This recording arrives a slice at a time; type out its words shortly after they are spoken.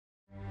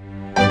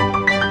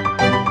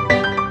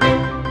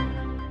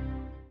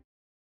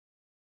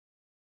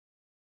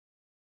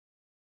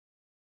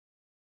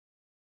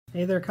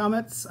Hey there,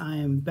 Comets. I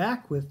am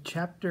back with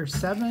Chapter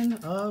 7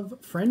 of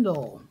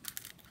Frindle.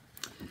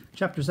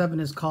 Chapter 7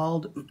 is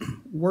called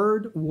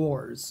Word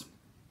Wars.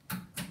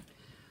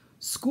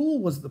 School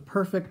was the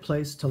perfect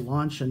place to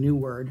launch a new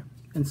word,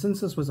 and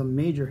since this was a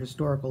major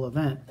historical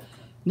event,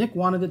 Nick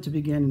wanted it to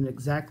begin in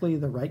exactly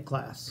the right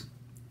class.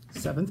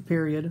 7th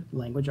period,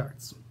 Language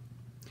Arts.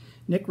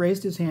 Nick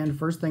raised his hand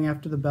first thing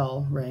after the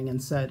bell rang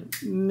and said,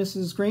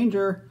 "Mrs.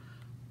 Granger,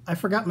 I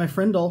forgot my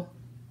Frindle."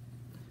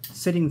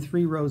 Sitting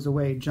 3 rows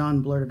away,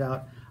 John blurted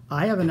out,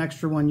 "I have an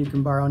extra one you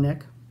can borrow,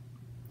 Nick."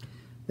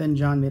 Then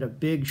John made a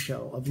big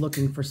show of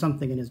looking for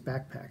something in his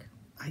backpack.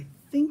 "I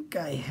think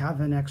I have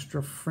an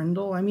extra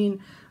Frindle.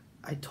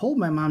 I told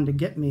my mom to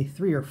get me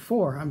 3 or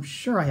 4. I'm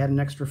sure I had an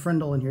extra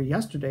Frindle in here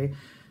yesterday,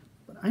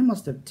 but I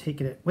must have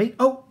taken it. Wait,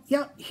 oh,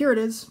 yeah, here it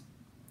is."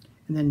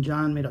 And then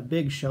John made a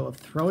big show of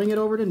throwing it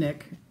over to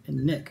Nick,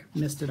 and Nick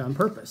missed it on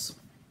purpose.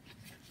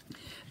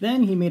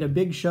 Then he made a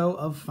big show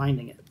of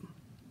finding it.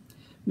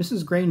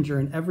 Mrs. Granger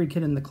and every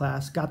kid in the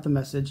class got the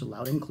message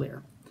loud and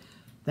clear.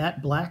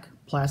 That black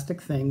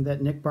plastic thing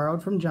that Nick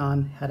borrowed from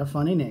John had a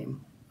funny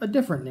name, a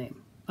different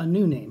name, a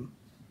new name,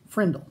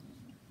 Frindle.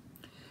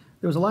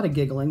 There was a lot of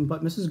giggling,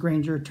 but Mrs.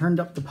 Granger turned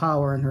up the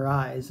power in her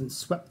eyes and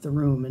swept the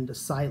room into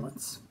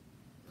silence.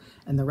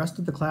 And the rest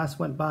of the class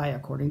went by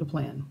according to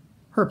plan,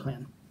 her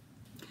plan.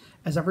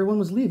 As everyone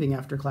was leaving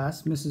after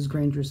class, Mrs.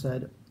 Granger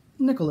said,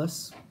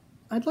 "Nicholas,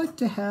 I'd like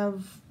to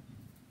have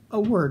a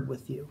word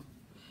with you."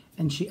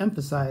 And she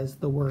emphasized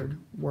the word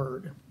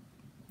word.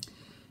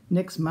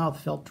 Nick's mouth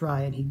felt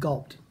dry and he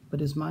gulped, but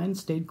his mind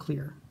stayed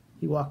clear.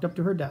 He walked up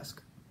to her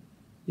desk.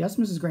 "Yes,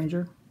 Mrs.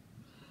 Granger?"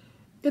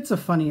 "It's a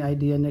funny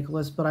idea,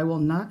 Nicholas, but I will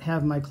not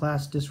have my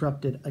class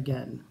disrupted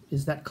again.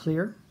 Is that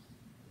clear?"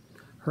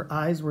 Her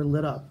eyes were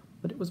lit up,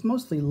 but it was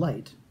mostly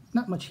light,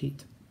 not much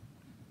heat.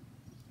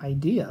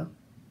 "Idea?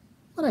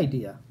 What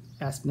idea?"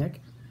 asked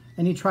Nick,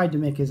 and he tried to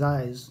make his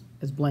eyes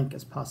as blank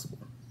as possible.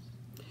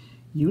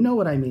 "You know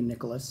what I mean,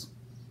 Nicholas.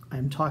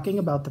 I'm talking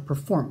about the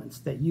performance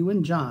that you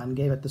and John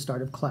gave at the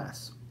start of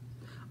class.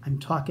 I'm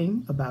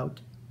talking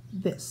about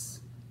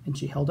this." And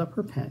she held up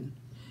her pen,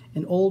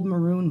 an old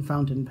maroon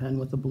fountain pen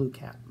with a blue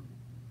cap.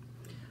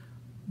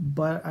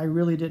 "But I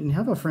really didn't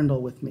have a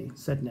Frindle with me,"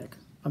 said Nick,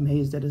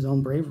 amazed at his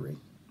own bravery.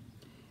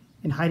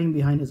 And hiding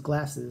behind his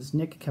glasses,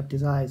 Nick kept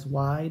his eyes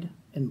wide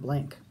and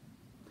blank.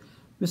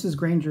 Mrs.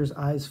 Granger's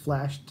eyes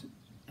flashed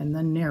and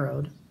then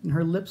narrowed, and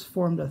her lips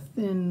formed a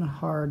thin,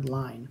 hard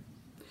line.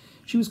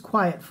 She was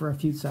quiet for a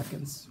few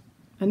seconds,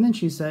 and then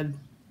she said,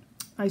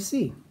 "I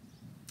see.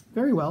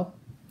 Very well.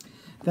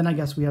 Then I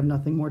guess we have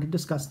nothing more to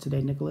discuss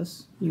today,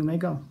 Nicholas. You may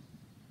go."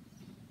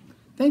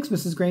 "Thanks,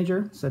 Mrs.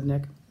 Granger," said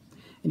Nick,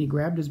 and he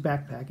grabbed his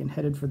backpack and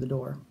headed for the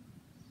door.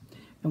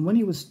 And when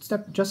he was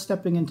just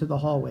stepping into the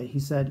hallway, he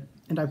said,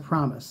 "And I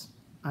promise,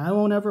 I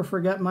won't ever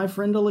forget my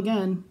Frindle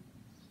again.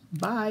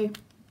 Bye."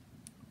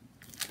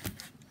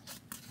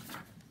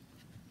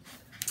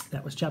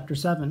 That was Chapter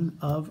 7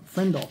 of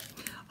Frindle.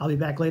 I'll be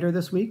back later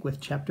this week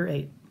with Chapter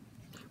 8.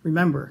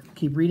 Remember,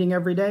 keep reading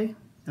every day,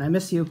 and I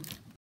miss you.